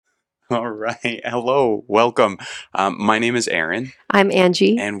All right. Hello. Welcome. My name is Aaron, I'm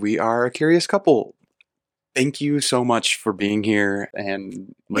Angie. and we are a curious couple. Thank you so much for being here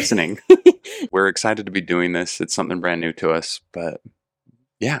and listening. We're excited to be doing this. It's something brand new to us, but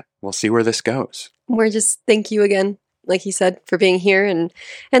yeah, we'll see where this goes. We're just thank you again, like he said, for being here and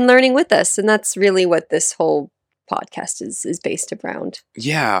learning with us. And that's really what this whole podcast is based around.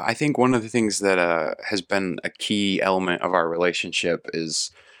 Yeah, I think one of the things that has been a key element of our relationship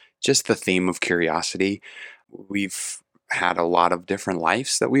is just the theme of curiosity. We've had a lot of different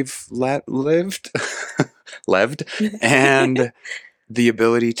lives that we've lived, lived, and the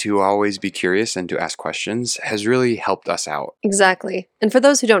ability to always be curious and to ask questions has really helped us out. Exactly. And for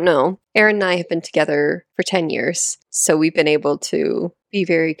those who don't know, Aaron and I have been together for 10 years. So we've been able to be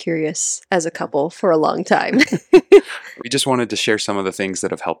very curious as a couple for a long time. We just wanted to share some of the things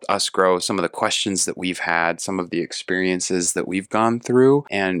that have helped us grow, some of the questions that we've had, some of the experiences that we've gone through,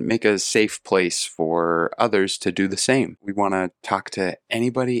 and make a safe place for others to do the same. We want to talk to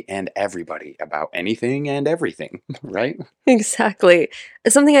anybody and everybody about anything and everything, right? Exactly.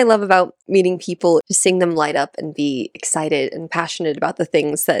 It's something I love about meeting people, just seeing them light up and be excited and passionate about the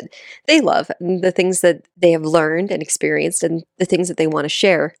things that they love, and the things that they have learned and experienced, and the things that they want to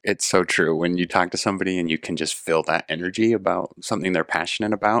share. It's so true. When you talk to somebody and you can just feel that energy about something they're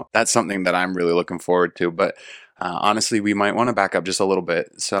passionate about, that's something that I'm really looking forward to. But honestly, we might want to back up just a little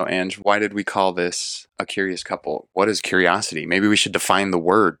bit. So, Ange, why did we call this a curious couple? What is curiosity? Maybe we should define the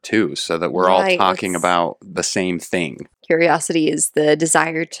word too, so that we're all talking about the same thing. Curiosity is the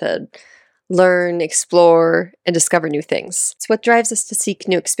desire to learn, explore, and discover new things. It's what drives us to seek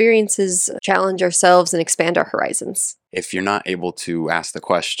new experiences, challenge ourselves, and expand our horizons. If you're not able to ask the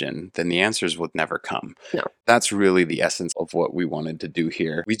question, then the answers would never come. No. That's really the essence of what we wanted to do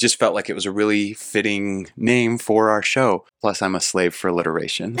here. We just felt like it was a really fitting name for our show. Plus, I'm a slave for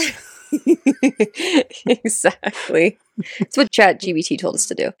alliteration. Exactly. It's what ChatGPT told us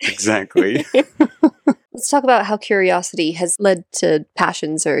to do. Exactly. Let's talk about how curiosity has led to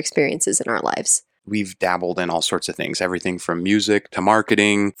passions or experiences in our lives. We've dabbled in all sorts of things, everything from music to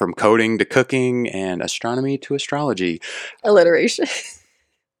marketing, from coding to cooking, and astronomy to astrology. Alliteration.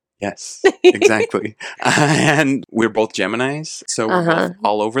 Yes, exactly. And we're both Geminis, so we're both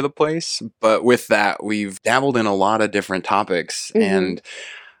all over the place. But with that, we've dabbled in a lot of different topics and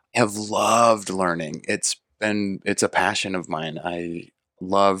have loved learning. It's a passion of mine. I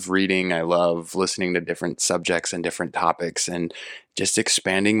love reading. I love listening to different subjects and different topics and just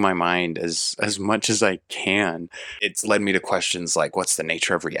expanding my mind as much as I can. It's led me to questions like, what's the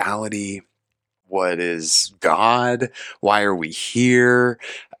nature of reality? What is God? Why are we here?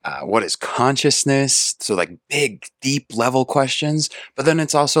 What is consciousness? So like big, deep level questions, but then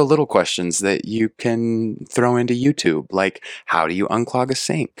it's also little questions that you can throw into YouTube, like how do you unclog a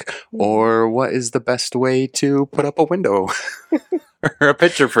sink? Or what is the best way to put up a window or a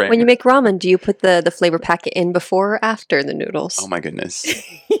picture frame? When you make ramen, do you put the flavor packet in before or after the noodles? Oh my goodness.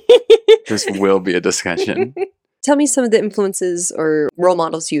 This will be a discussion. Tell me some of the influences or role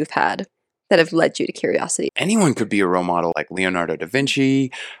models you've had that have led you to curiosity. Anyone could be a role model, like Leonardo da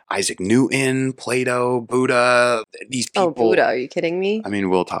Vinci, Isaac Newton, Plato, Buddha, these people. Oh, Buddha, are you kidding me? I mean,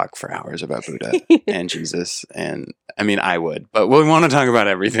 we'll talk for hours about Buddha and Jesus, and I mean, I would, but we want to talk about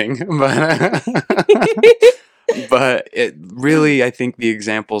everything. But it really, I think the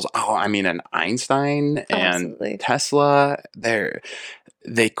examples, and Einstein and Tesla,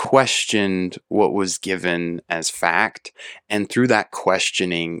 they questioned what was given as fact. And through that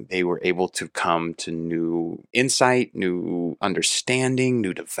questioning, they were able to come to new insight, new understanding,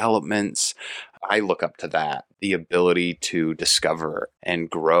 new developments. I look up to that, the ability to discover and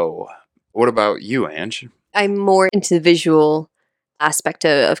grow. What about you, Ange? I'm more into the visual aspect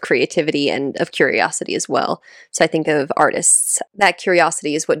of creativity and of curiosity as well. So I think of artists. That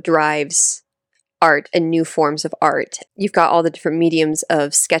curiosity is what drives art and new forms of art. You've got all the different mediums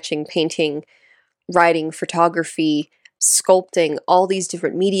of sketching, painting, writing, photography, sculpting, all these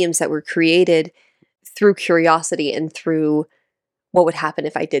different mediums that were created through curiosity and through what would happen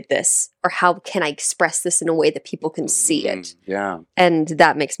if I did this, or how can I express this in a way that people can see it? Yeah. And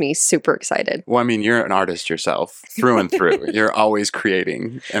that makes me super excited. Well, I mean, you're an artist yourself, through and through. You're always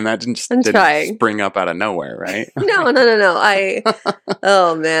creating, and that didn't spring up out of nowhere, right? No.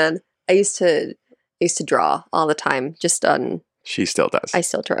 Oh man, I used to draw all the time, just on. She still does. I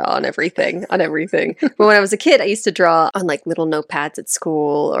still draw on everything, But when I was a kid, I used to draw on like little notepads at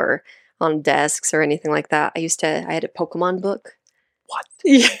school or on desks or anything like that. I had a Pokemon book. What?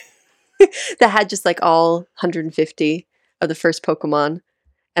 Yeah. That had just like all 150 of the first Pokemon.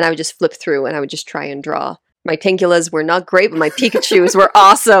 And I would just flip through and I would just try and draw My Tangulas were not great, but my Pikachus were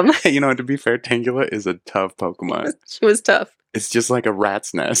awesome. To be fair, Tangela is a tough Pokemon. She was tough. It's just like a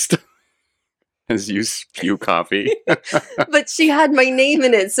rat's nest as you spew coffee. But she had my name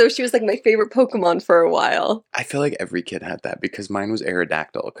in it, so she was like my favorite Pokemon for a while. I feel like every kid had that because mine was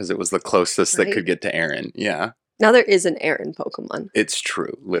Aerodactyl because it was the closest that could get to Aaron. Yeah. Now there is an Aron Pokemon. It's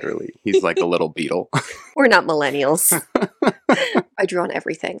true, literally. He's like a little beetle. We're not millennials. I drew on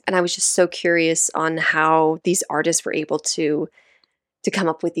everything. And I was just so curious on how these artists were able to come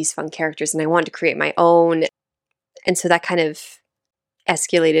up with these fun characters. And I wanted to create my own. And so that kind of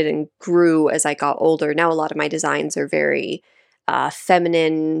escalated and grew as I got older. Now a lot of my designs are very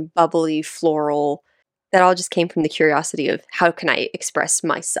feminine, bubbly, floral. That all just came from the curiosity of how can I express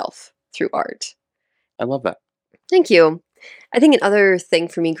myself through art. I love that. Thank you. I think another thing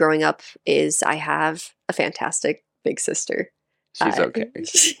for me growing up is I have a fantastic big sister. She's okay. I'm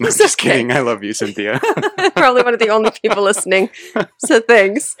just kidding. I love you, Cynthia. Probably one of the only people listening. So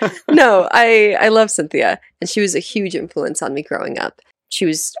thanks. No, I love Cynthia. And she was a huge influence on me growing up. She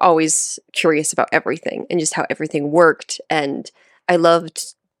was always curious about everything and just how everything worked. And I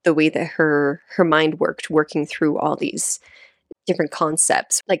loved the way that her mind worked, working through all these different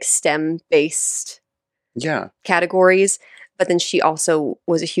concepts, like STEM-based categories. But then she also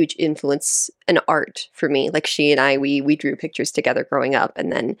was a huge influence in art for me. Like she and I, we drew pictures together growing up.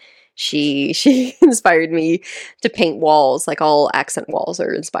 And then she inspired me to paint walls. Like all accent walls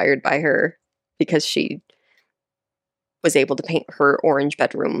are inspired by her because she was able to paint her orange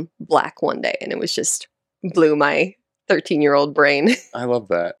bedroom black one day. And it was just blew my 13-year-old brain. I love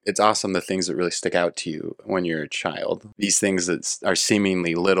that. It's awesome the things that really stick out to you when you're a child. These things that are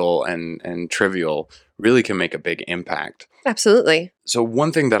seemingly little and trivial really can make a big impact. Absolutely. So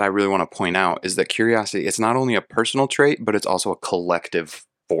one thing that I really want to point out is that curiosity, it's not only a personal trait, but it's also a collective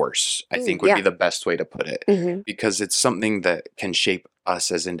force, I think would be the best way to put it. Because it's something that can shape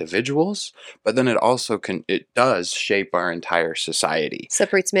us as individuals, but then it does shape our entire society.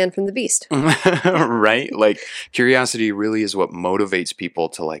 Separates man from the beast. Right? Like curiosity really is what motivates people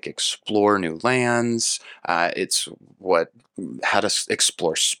to like explore new lands. It's what had us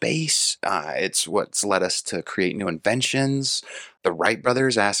explore space. It's what's led us to create new inventions. The Wright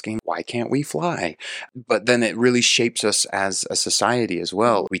brothers asking, why can't we fly? But then it really shapes us as a society as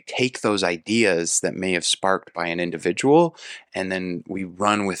well. We take those ideas that may have sparked by an individual, and then we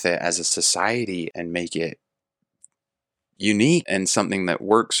run with it as a society and make it unique and something that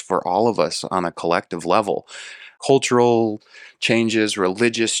works for all of us on a collective level. Cultural changes,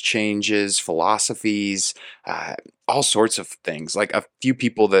 religious changes, philosophies, all sorts of things. Like a few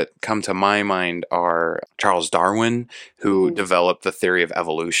people that come to my mind are Charles Darwin, who developed the theory of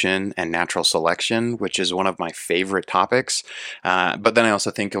evolution and natural selection, which is one of my favorite topics. But then I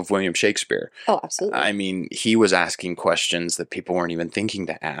also think of William Shakespeare. Oh, absolutely. I mean, he was asking questions that people weren't even thinking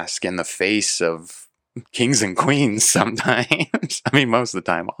to ask in the face of kings and queens sometimes. I mean, most of the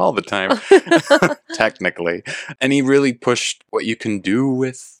time, all the time, technically. And he really pushed what you can do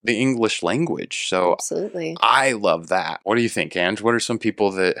with the English language. So absolutely. I love that. What do you think, Ange? What are some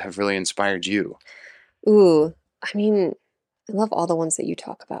people that have really inspired you? Ooh, I mean, I love all the ones that you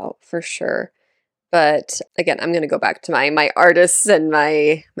talk about for sure. But again, I'm going to go back to my artists and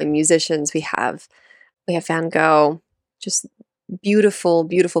my musicians. We have Van Gogh, just beautiful,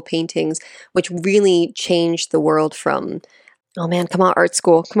 beautiful paintings, which really changed the world from, oh man, come on, art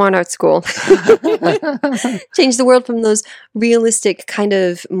school. Changed the world from those realistic, kind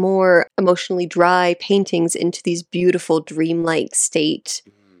of more emotionally dry paintings into these beautiful, dreamlike state,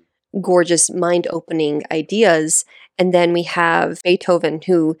 gorgeous, mind-opening ideas. And then we have Beethoven,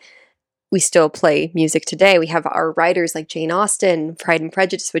 who we still play music today. We have our writers like Jane Austen, Pride and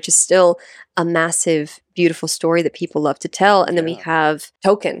Prejudice, which is still a massive, beautiful story that people love to tell. And then we have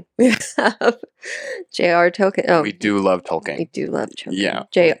Tolkien. We have J.R. Tolkien. Oh, we do love Tolkien. We do love Tolkien. Yeah.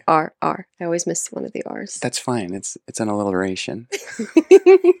 J.R.R. I always miss one of the R's. That's fine. It's an alliteration.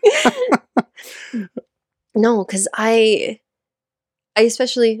 No, because I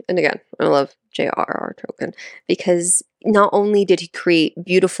especially, and again, I love J.R.R. Tolkien because not only did he create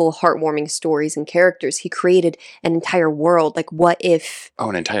beautiful, heartwarming stories and characters, he created an entire world. Like, what if... Oh,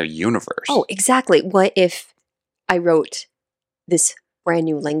 an entire universe. Oh, exactly. What if I wrote this brand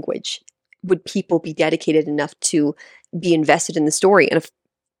new language? Would people be dedicated enough to be invested in the story? And if,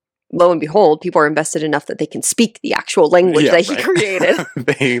 lo and behold, people are invested enough that they can speak the actual language that he created.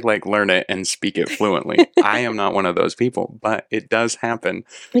 They learn it and speak it fluently. I am not one of those people, but it does happen.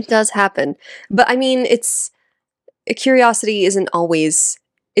 It does happen. But I mean, curiosity isn't always,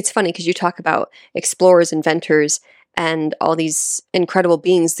 it's funny because you talk about explorers, inventors, and all these incredible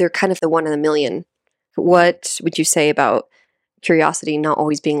beings. They're kind of the one in a million What would you say about curiosity not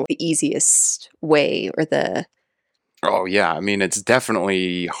always being the easiest way or the... Oh, yeah. I mean, it's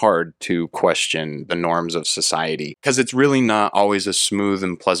definitely hard to question the norms of society because it's really not always a smooth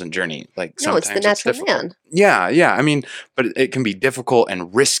and pleasant journey. Like No, it's the sometimes it's natural difficult. man. Yeah, yeah. I mean, but it can be difficult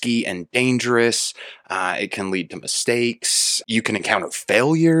and risky and dangerous. It can lead to mistakes. You can encounter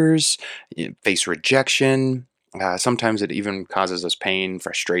failures, face rejection. Sometimes it even causes us pain,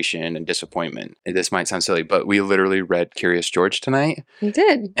 frustration, and disappointment. This might sound silly, but we literally read Curious George tonight. We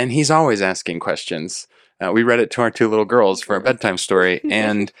did. And he's always asking questions. We read it to our 2 little girls for a bedtime story,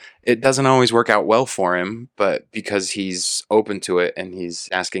 and it doesn't always work out well for him, but because he's open to it and he's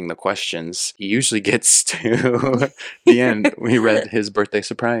asking the questions, he usually gets to the end. We read his birthday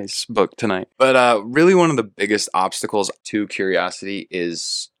surprise book tonight. But really one of the biggest obstacles to curiosity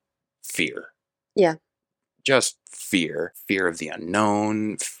is fear. Yeah. Just fear. Fear of the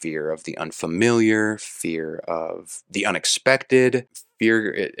unknown, fear of the unfamiliar, fear of the unexpected.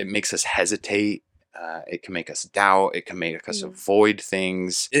 Fear, it makes us hesitate. It can make us doubt. It can make us avoid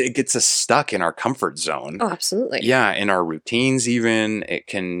things. It gets us stuck in our comfort zone. Oh, absolutely. Yeah, in our routines even. It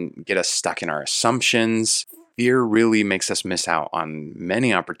can get us stuck in our assumptions. Fear really makes us miss out on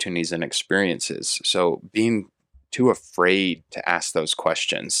many opportunities and experiences. So being too afraid to ask those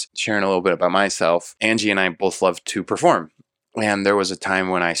questions. Sharing a little bit about myself, Angie and I both love to perform. And there was a time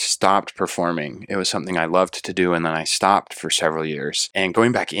when I stopped performing. It was something I loved to do, and then I stopped for several years. And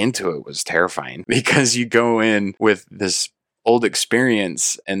going back into it was terrifying because you go in with this old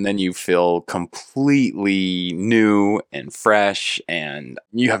experience and then you feel completely new and fresh and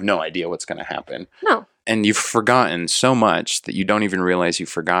you have no idea what's going to happen. No. And you've forgotten so much that you don't even realize you've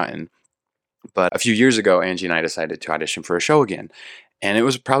forgotten. But a few years ago, Angie and I decided to audition for a show again. And it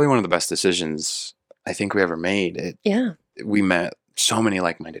was probably one of the best decisions I think we ever made. We met so many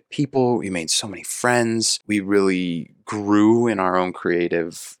like-minded people. We made so many friends. We really grew in our own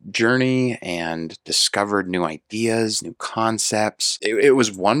creative journey and discovered new ideas, new concepts. It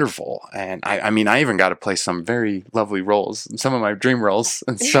was wonderful. And I mean, I even got to play some very lovely roles, some of my dream roles.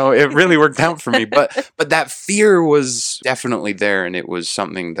 And so it really worked out for me. But that fear was definitely there. And it was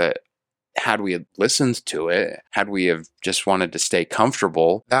something that, had we had listened to it, had we have just wanted to stay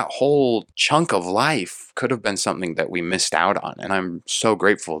comfortable, that whole chunk of life could have been something that we missed out on. And I'm so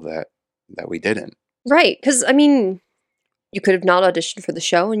grateful that we didn't. Right. Because, I mean, you could have not auditioned for the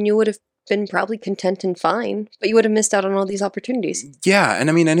show and you would have been probably content and fine, but you would have missed out on all these opportunities. Yeah. And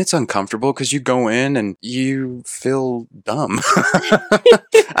I mean, and it's uncomfortable because you go in and you feel dumb.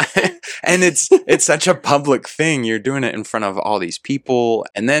 And it's such a public thing. You're doing it in front of all these people.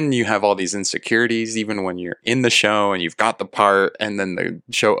 And then you have all these insecurities, even when you're in the show and you've got the part and then the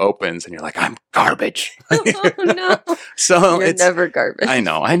show opens and you're like, I'm garbage. Oh, no. So you're never garbage. I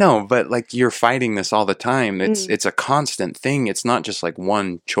know. But like you're fighting this all the time. It's a constant thing. It's not just like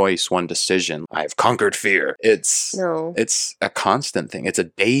one choice, one decision. I've conquered fear. It's a constant thing. It's a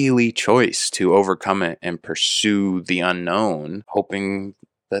daily choice to overcome it and pursue the unknown, hoping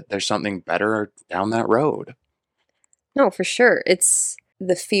that there's something better down that road. No, for sure. It's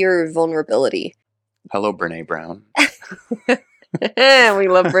the fear of vulnerability. Hello, Brene Brown. We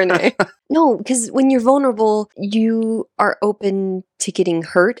love Brene. No, because when you're vulnerable, you are open to getting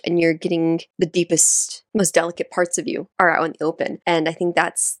hurt and you're getting the deepest, most delicate parts of you are out in the open. And I think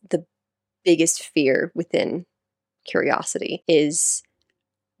that's the biggest fear within curiosity is,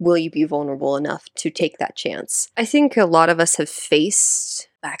 will you be vulnerable enough to take that chance? I think a lot of us have faced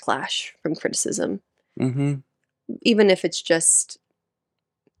backlash from criticism. Mm-hmm. Even if it's just,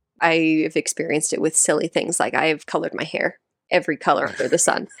 I have experienced it with silly things like I have colored my hair every color under the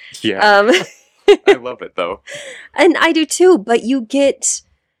sun. Yeah. I love it though. And I do too, but you get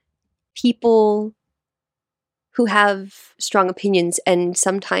people who have strong opinions and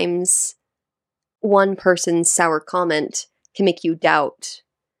sometimes one person's sour comment can make you doubt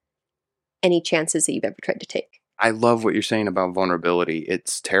any chances that you've ever tried to take. I love what you're saying about vulnerability.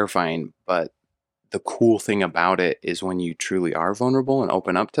 It's terrifying, but the cool thing about it is when you truly are vulnerable and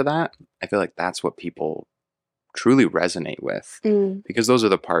open up to that, I feel like that's what people truly resonate with. Because those are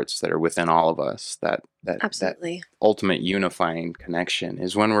the parts that are within all of us, that Absolutely. That ultimate unifying connection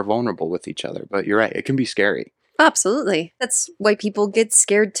is when we're vulnerable with each other. But you're right, it can be scary. Absolutely. That's why people get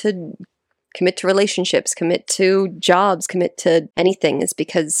scared to commit to relationships, commit to jobs, commit to anything, is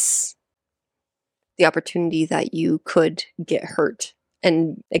because the opportunity that you could get hurt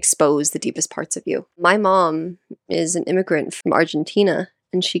and expose the deepest parts of you. My mom is an immigrant from Argentina,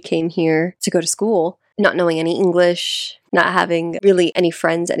 and she came here to go to school. not knowing any English, not having really any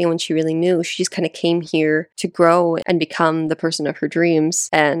friends, anyone she really knew. She just kind of came here to grow and become the person of her dreams.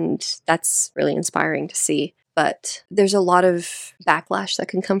 And that's really inspiring to see. But there's a lot of backlash that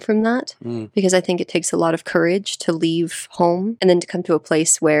can come from that because I think it takes a lot of courage to leave home and then to come to a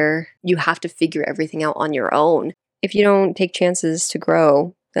place where you have to figure everything out on your own. If you don't take chances to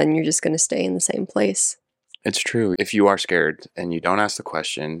grow, then you're just going to stay in the same place. It's true. If you are scared and you don't ask the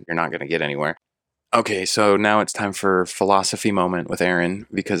question, you're not going to get anywhere. Okay, so now it's time for philosophy moment with Aron,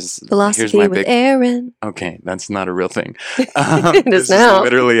 because philosophy with Aron. Okay, that's not a real thing. It is this now. Is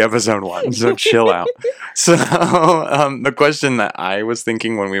literally episode 1, so chill out. So the question that I was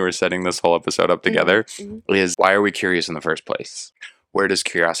thinking when we were setting this whole episode up together is, why are we curious in the first place? Where does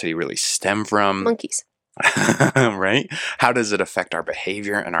curiosity really stem from? Monkeys. Right? How does it affect our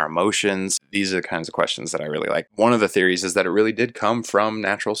behavior and our emotions? These are the kinds of questions that I really like. One of the theories is that it really did come from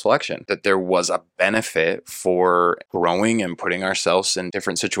natural selection, that there was a benefit for growing and putting ourselves in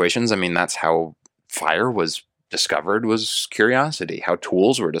different situations. I mean, that's how fire was discovered, was curiosity. How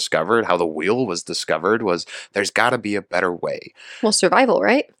tools were discovered, how the wheel was discovered, was there's got to be a better way. Well, survival,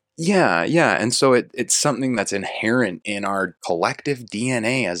 right? Yeah. And so it's something that's inherent in our collective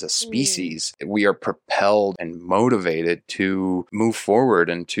DNA as a species. We are propelled and motivated to move forward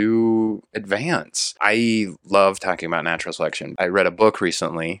and to advance. I love talking about natural selection. I read a book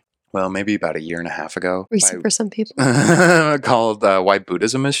recently, well, maybe about 1.5 years ago. Recent for some people. Called Why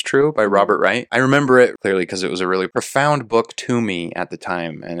Buddhism is True by Robert Wright. I remember it clearly because it was a really profound book to me at the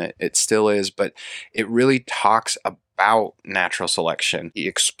time, and it still is, but it really talks about natural selection. He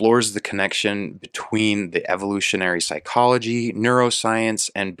explores the connection between the evolutionary psychology,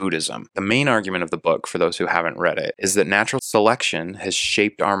 neuroscience, and Buddhism. The main argument of the book, for those who haven't read it, is that natural selection has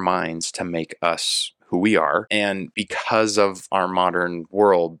shaped our minds to make us who we are, and because of our modern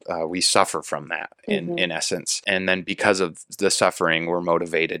world, we suffer from that in essence. And then because of the suffering, we're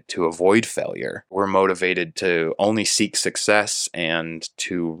motivated to avoid failure. We're motivated to only seek success and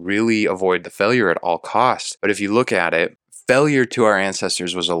to really avoid the failure at all costs. But if you look at it, failure to our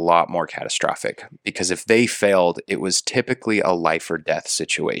ancestors was a lot more catastrophic, because if they failed, it was typically a life or death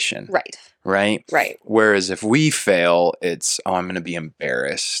situation. Right? Whereas if we fail, it's, I'm going to be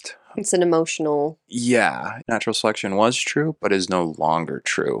embarrassed. It's an emotional... Yeah. Natural selection was true, but is no longer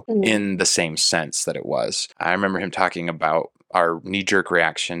true in the same sense that it was. I remember him talking about our knee-jerk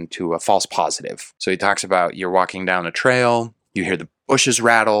reaction to a false positive. So he talks about you're walking down a trail, you hear the bushes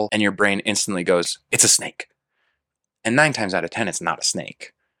rattle, and your brain instantly goes, it's a snake. And 9 times out of 10, it's not a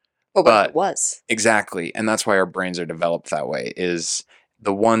snake. Oh, but it was. Exactly. And that's why our brains are developed that way, is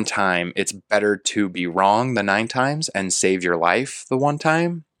the one time it's better to be wrong the 9 times and save your life the one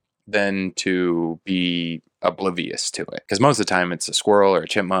time than to be oblivious to it. Because most of the time it's a squirrel or a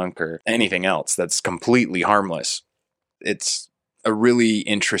chipmunk or anything else that's completely harmless. It's a really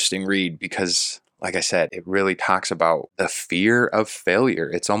interesting read because, like I said, it really talks about the fear of failure.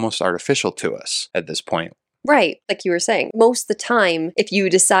 It's almost artificial to us at this point. Right, like you were saying. Most of the time, if you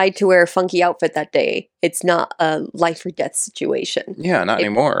decide to wear a funky outfit that day, it's not a life or death situation. Yeah, not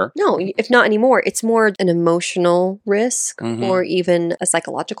anymore. No, if not anymore, it's more an emotional risk or even a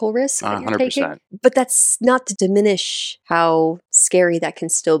psychological risk that you're 100%. taking. But that's not to diminish how scary that can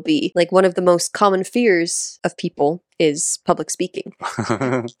still be. Like, one of the most common fears of people is public speaking.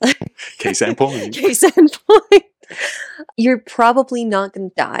 Case in point. Case in point. You're probably not going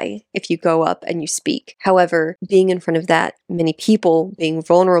to die if you go up and you speak. However, being in front of that many people, being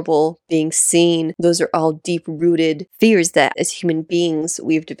vulnerable, being seen, those are all deep-rooted fears that as human beings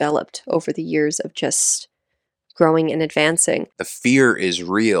we've developed over the years of just growing and advancing. The fear is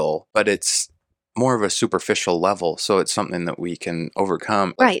real, but it's more of a superficial level, so it's something that we can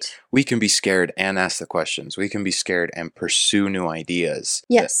overcome. Right. We can be scared and ask the questions. We can be scared and pursue new ideas.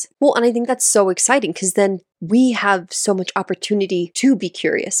 Yes. Well, and I think that's so exciting because then we have so much opportunity to be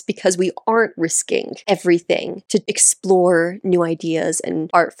curious because we aren't risking everything to explore new ideas and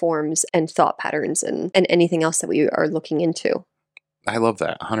art forms and thought patterns and anything else that we are looking into. I love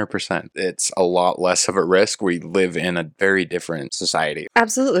that, 100%. It's a lot less of a risk. We live in a very different society.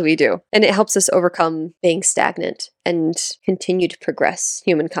 Absolutely, we do. And it helps us overcome being stagnant and continue to progress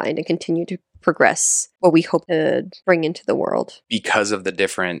humankind and continue to progress what we hope to bring into the world. Because of the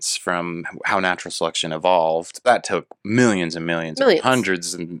difference from how natural selection evolved, that took millions and millions.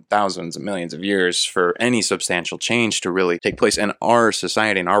 Hundreds and thousands of millions of years for any substantial change to really take place. And our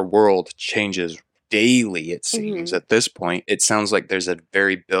society and our world changes daily, it seems. At this point, it sounds like there's a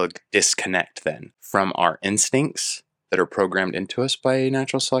very big disconnect then from our instincts that are programmed into us by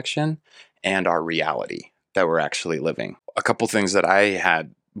natural selection and our reality that we're actually living. A couple things that I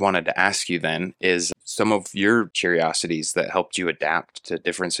had wanted to ask you then is, some of your curiosities that helped you adapt to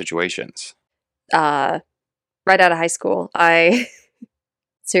different situations? Right out of high school,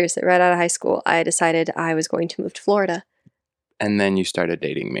 seriously, right out of high school, I decided I was going to move to Florida. And then you started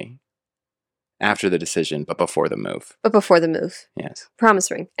dating me. After the decision, but before the move. But before the move. Yes.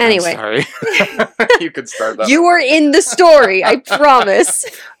 Promise ring. Anyway. I'm sorry. You could start that. You were in the story, I promise.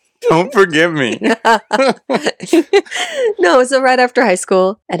 Don't forgive me. No, so right after high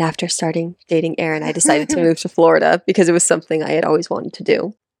school and after starting dating Aron, I decided to move to Florida because it was something I had always wanted to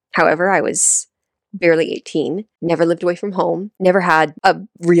do. However, I was barely 18, never lived away from home, never had a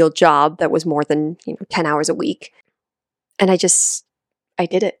real job that was more than 10 hours a week. And I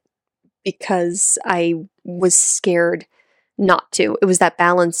did it because I was scared not to. It was that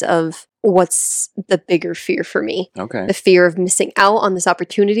balance of what's the bigger fear for me. Okay. The fear of missing out on this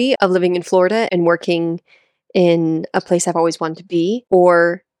opportunity of living in Florida and working in a place I've always wanted to be,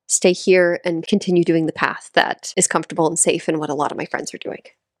 or stay here and continue doing the path that is comfortable and safe and what a lot of my friends are doing.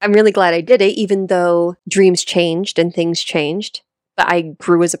 I'm really glad I did it, even though dreams changed and things changed. But I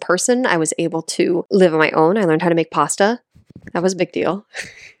grew as a person. I was able to live on my own. I learned how to make pasta. That was a big deal.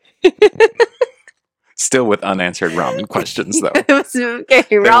 Still with unanswered ramen questions, though. Okay,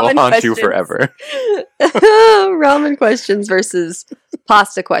 they will ramen haunt questions. you forever. Ramen questions versus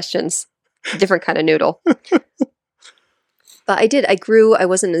pasta questions. Different kind of noodle. But I did. I grew. I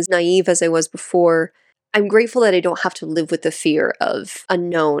wasn't as naive as I was before. I'm grateful that I don't have to live with the fear of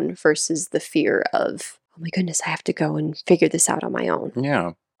unknown versus the fear of, oh my goodness, I have to go and figure this out on my own.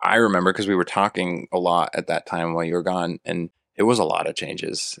 Yeah. I remember because we were talking a lot at that time while you were gone, and it was a lot of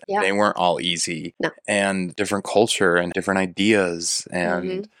changes. Yeah. They weren't all easy. No. And different culture and different ideas.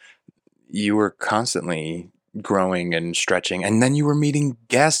 And you were constantly growing and stretching. And then you were meeting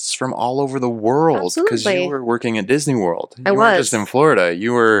guests from all over the world because you were working at Disney World. You weren't just in Florida.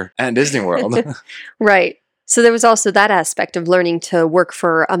 You were at Disney World. Right. So there was also that aspect of learning to work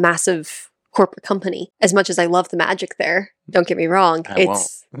for a massive corporate company. As much as I love the magic there, don't get me wrong.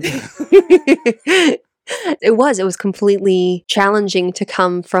 It was completely challenging to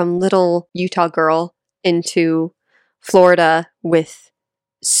come from little Utah girl into Florida with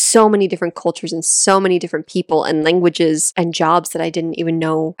so many different cultures and so many different people and languages and jobs that I didn't even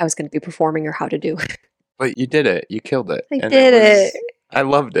know I was going to be performing or how to do. But you did it. You killed it. I did it. I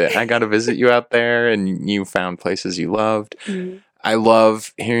loved it. I got to visit you out there and you found places you loved. I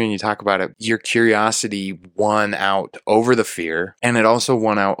love hearing you talk about it. Your curiosity won out over the fear, and it also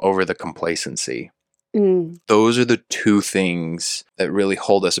won out over the complacency. Those are the two things that really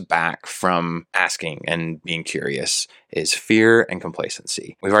hold us back from asking and being curious, is fear and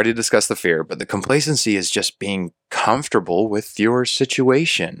complacency. We've already discussed the fear, but the complacency is just being comfortable with your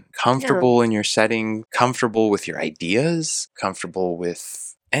situation, comfortable in your setting, comfortable with your ideas, comfortable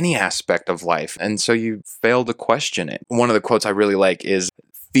with any aspect of life. And so you fail to question it. One of the quotes I really like is,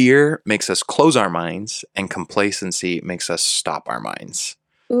 fear makes us close our minds and complacency makes us stop our minds.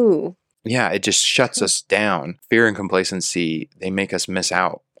 Ooh. Yeah, it just shuts us down. Fear and complacency, they make us miss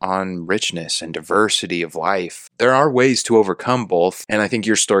out on richness and diversity of life. There are ways to overcome both, and I think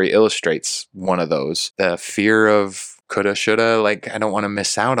your story illustrates one of those. The fear of coulda, shoulda, like I don't want to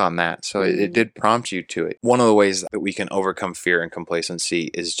miss out on that. So it did prompt you to it. One of the ways that we can overcome fear and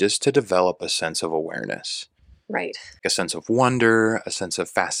complacency is just to develop a sense of awareness. Right. A sense of wonder, a sense of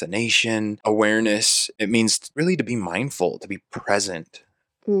fascination, awareness. It means really to be mindful, to be present.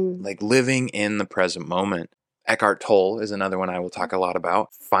 Like living in the present moment. Eckhart Tolle is another one I will talk a lot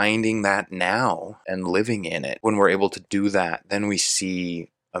about. Finding that now and living in it. When we're able to do that, then we see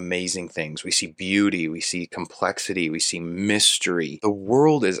amazing things. We see beauty, we see complexity, we see mystery. The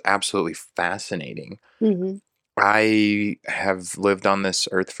world is absolutely fascinating. I have lived on this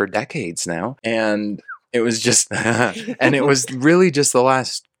earth for decades now, and it was just, and it was really just the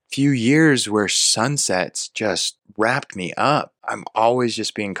last few years where sunsets just wrapped me up. I'm always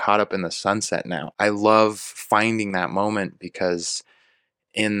just being caught up in the sunset now. I love finding that moment because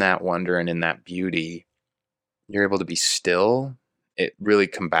in that wonder and in that beauty, you're able to be still. It really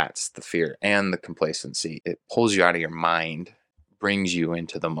combats the fear and the complacency. It pulls you out of your mind, brings you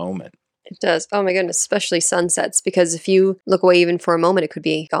into the moment. It does. Oh my goodness, especially sunsets, because if you look away even for a moment, it could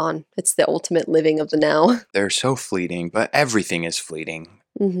be gone. It's the ultimate living of the now. They're so fleeting, but everything is fleeting.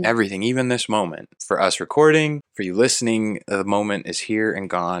 Everything, even this moment. For us recording, for you listening, the moment is here and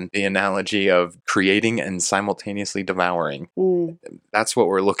gone. The analogy of creating and simultaneously devouring. That's what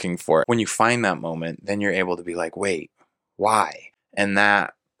we're looking for. When you find that moment, then you're able to be like, wait, why? And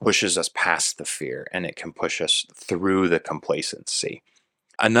that pushes us past the fear, and it can push us through the complacency.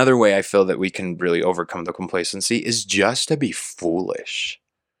 Another way I feel that we can really overcome the complacency is just to be foolish.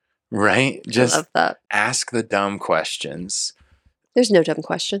 Right? I Just love that. ask the dumb questions. There's no dumb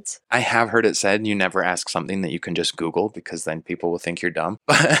questions. I have heard it said you never ask something that you can just Google because then people will think you're dumb.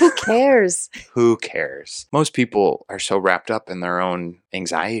 Who cares? Who cares? Most people are so wrapped up in their own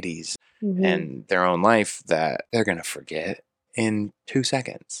anxieties and their own life that they're going to forget in 2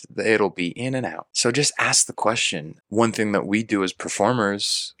 seconds. It'll be in and out. So just ask the question. One thing that we do as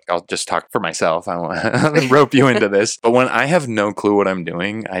performers, I'll just talk for myself. I won't rope you into this. But when I have no clue what I'm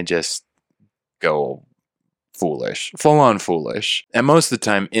doing, I just go foolish, full on foolish. And most of the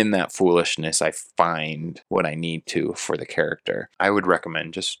time in that foolishness, I find what I need to for the character. I would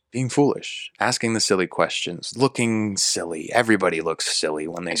recommend just being foolish, asking the silly questions, looking silly. Everybody looks silly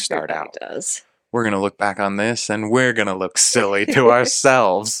when they start out. Does. We're going to look back on this and we're going to look silly to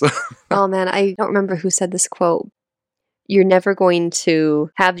ourselves. Oh man, I don't remember who said this quote. You're never going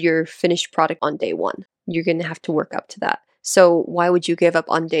to have your finished product on day one. You're going to have to work up to that. So why would you give up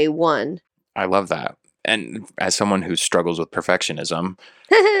on day one? I love that. And as someone who struggles with perfectionism,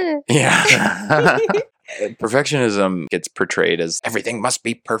 yeah, perfectionism gets portrayed as everything must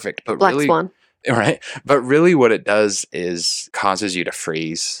be perfect, but Black really, Swan. right? But really what it does is causes you to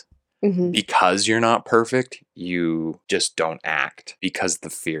freeze. Because you're not perfect, you just don't act because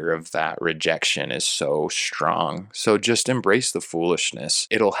the fear of that rejection is so strong. So just embrace the foolishness.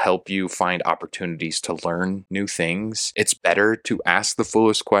 It'll help you find opportunities to learn new things. It's better to ask the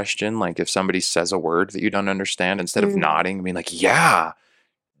foolish question. Like if somebody says a word that you don't understand, instead of nodding and being like, yeah,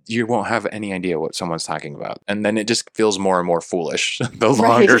 you won't have any idea what someone's talking about. And then it just feels more and more foolish the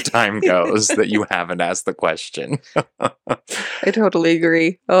longer time goes that you haven't asked the question. I totally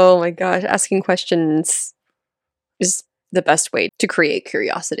agree. Oh my gosh. Asking questions is the best way to create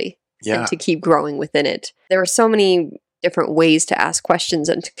curiosity and to keep growing within it. There are so many different ways to ask questions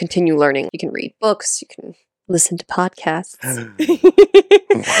and to continue learning. You can read books, you can listen to podcasts.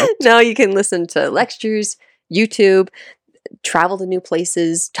 Now you can listen to lectures, YouTube, travel to new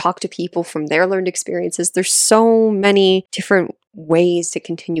places, talk to people from their learned experiences. There's so many different ways to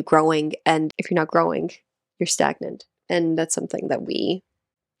continue growing. And if you're not growing, you're stagnant. And that's something that we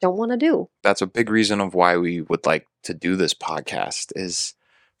don't want to do. That's a big reason of why we would like to do this podcast is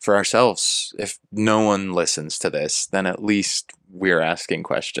for ourselves. If no one listens to this, then at least we're asking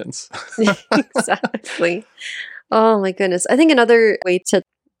questions. Exactly. Oh my goodness. I think another way to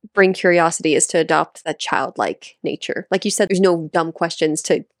bring curiosity is to adopt that childlike nature. Like you said, there's no dumb questions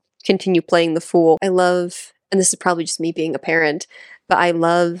to continue playing the fool. I love, and this is probably just me being a parent, but I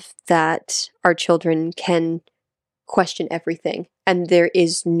love that our children can question everything. And there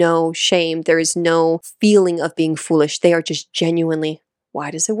is no shame. There is no feeling of being foolish. They are just genuinely, why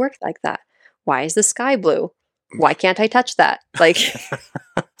does it work like that? Why is the sky blue? Why can't I touch that? Like,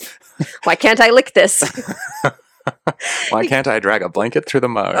 why can't I lick this? Why can't I drag a blanket through the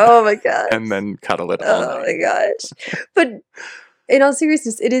mud? Oh my gosh. And then cuddle it all night? Oh my gosh. But in all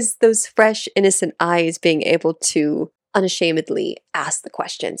seriousness, it is those fresh, innocent eyes being able to unashamedly ask the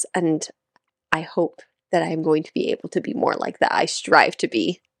questions. And I hope that I am going to be able to be more like that. I strive to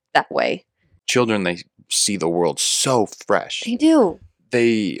be that way. Children, they see the world so fresh. They do.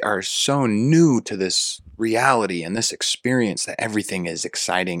 They are so new to this reality and this experience that everything is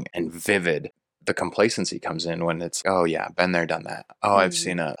exciting and vivid. The complacency comes in when it's, oh yeah, been there, done that. Oh, I've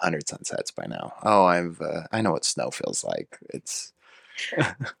seen 100 sunsets by now. Oh, I know what snow feels like. It's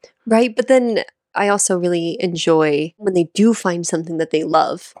right. But then I also really enjoy when they do find something that they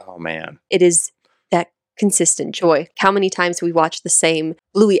love. Oh man. It is that consistent joy. How many times we watch the same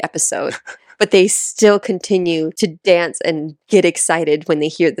Bluey episode, but they still continue to dance and get excited when they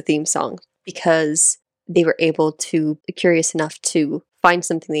hear the theme song because they were able to be curious enough to find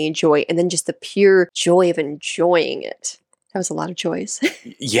something they enjoy, and then just the pure joy of enjoying it. That was a lot of joys.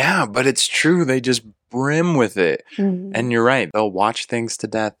 Yeah, but it's true. They just brim with it. And you're right. They'll watch things to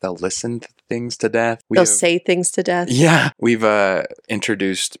death. They'll listen to things to death. They'll say things to death. Yeah. We've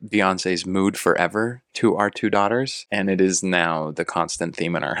introduced Beyonce's Mood Forever to our 2 daughters, and it is now the constant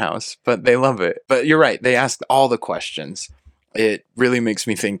theme in our house. But they love it. But you're right. They ask all the questions. It really makes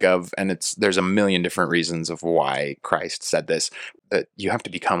me think of, and there's a million different reasons of why Christ said this, that you have to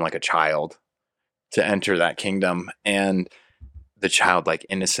become like a child to enter that kingdom. And the childlike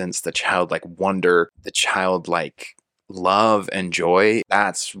innocence, the childlike wonder, the childlike love and joy,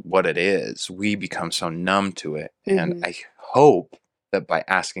 that's what it is. We become so numb to it. And I hope that by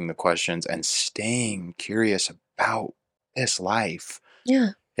asking the questions and staying curious about this life,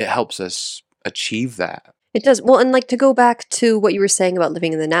 it helps us achieve that. It does. Well, and like to go back to what you were saying about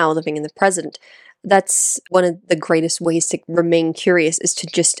living in the now, living in the present, that's one of the greatest ways to remain curious, is to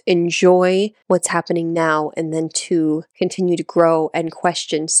just enjoy what's happening now and then to continue to grow and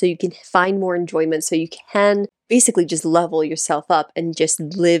question so you can find more enjoyment, so you can basically just level yourself up and just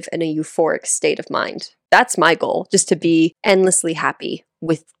live in a euphoric state of mind. That's my goal, just to be endlessly happy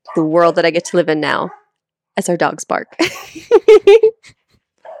with the world that I get to live in now. As our dogs bark.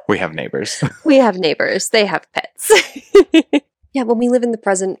 We have neighbors. We have neighbors. They have pets. Yeah, when we live in the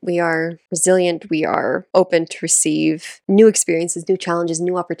present, we are resilient. We are open to receive new experiences, new challenges,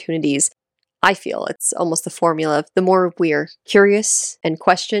 new opportunities. I feel it's almost the formula of the more we're curious and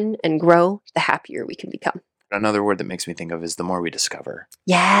question and grow, the happier we can become. Another word that makes me think of is the more we discover.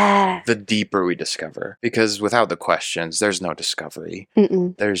 Yeah. The deeper we discover. Because without the questions, there's no discovery.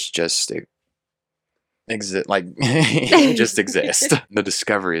 There's just just exist. The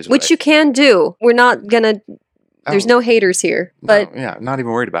discovery is which you can do. We're not gonna. There's no haters here, but no, not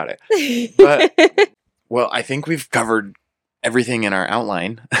even worried about it. But well, I think we've covered everything in our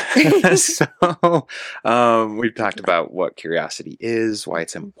outline. So we've talked about what curiosity is, why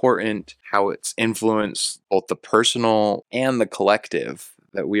it's important, how it's influenced both the personal and the collective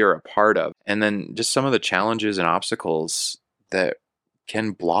that we are a part of, and then just some of the challenges and obstacles that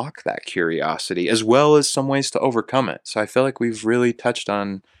can block that curiosity, as well as some ways to overcome it. So I feel like we've really touched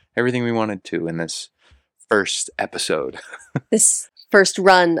on everything we wanted to in this first episode. This first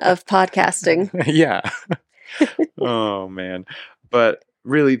run of podcasting. Yeah. Oh, man. But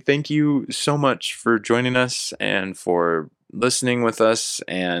really, thank you so much for joining us and for listening with us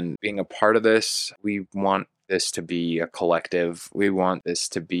and being a part of this. We want this to be a collective. We want this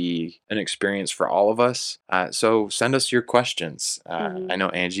to be an experience for all of us. So send us your questions. I know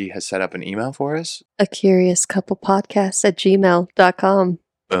Angie has set up an email for us. acuriouscouplepodcast@gmail.com.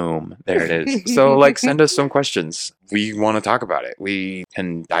 Boom. There it is. So send us some questions. We want to talk about it. We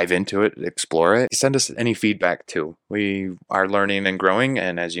can dive into it, explore it. Send us any feedback too. We are learning and growing.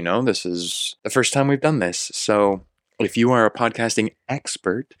 And as you know, this is the first time we've done this. So if you are a podcasting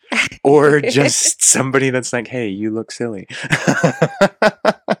expert or just somebody that's like, hey, you look silly.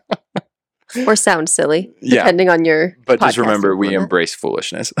 Or sound silly, depending on your But just remember, we embrace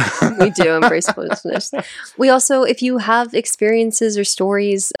foolishness. We do embrace foolishness. We also, if you have experiences or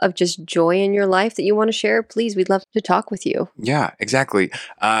stories of just joy in your life that you want to share, please, we'd love to talk with you. Yeah, exactly.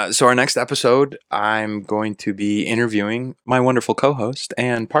 So our next episode, I'm going to be interviewing my wonderful co-host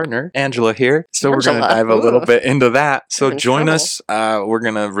and partner, Angela, here. So we're going to dive a little bit into that. So join us. We're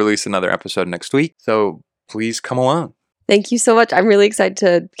going to release another episode next week. So please come along. Thank you so much. I'm really excited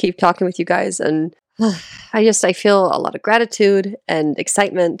to keep talking with you guys. And I feel a lot of gratitude and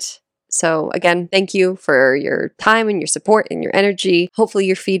excitement. So again, thank you for your time and your support and your energy. Hopefully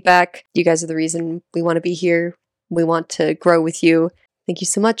your feedback. You guys are the reason we want to be here. We want to grow with you. Thank you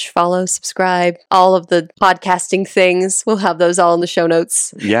so much. Follow, subscribe, all of the podcasting things. We'll have those all in the show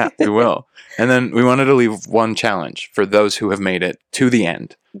notes. Yeah, we will. And then we wanted to leave one challenge for those who have made it to the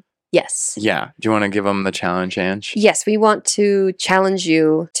end. Yes. Yeah. Do you want to give them the challenge, Ange? Yes, we want to challenge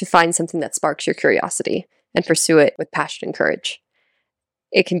you to find something that sparks your curiosity and pursue it with passion and courage.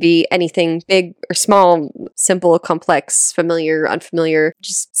 It can be anything big or small, simple, complex, familiar, unfamiliar,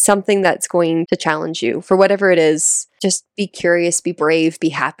 just something that's going to challenge you for whatever it is. Just be curious, be brave, be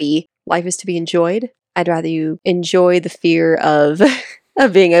happy. Life is to be enjoyed. I'd rather you enjoy the fear of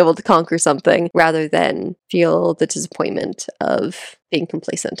being able to conquer something rather than feel the disappointment of being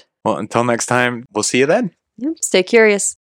complacent. Well, until next time, we'll see you then. Stay curious.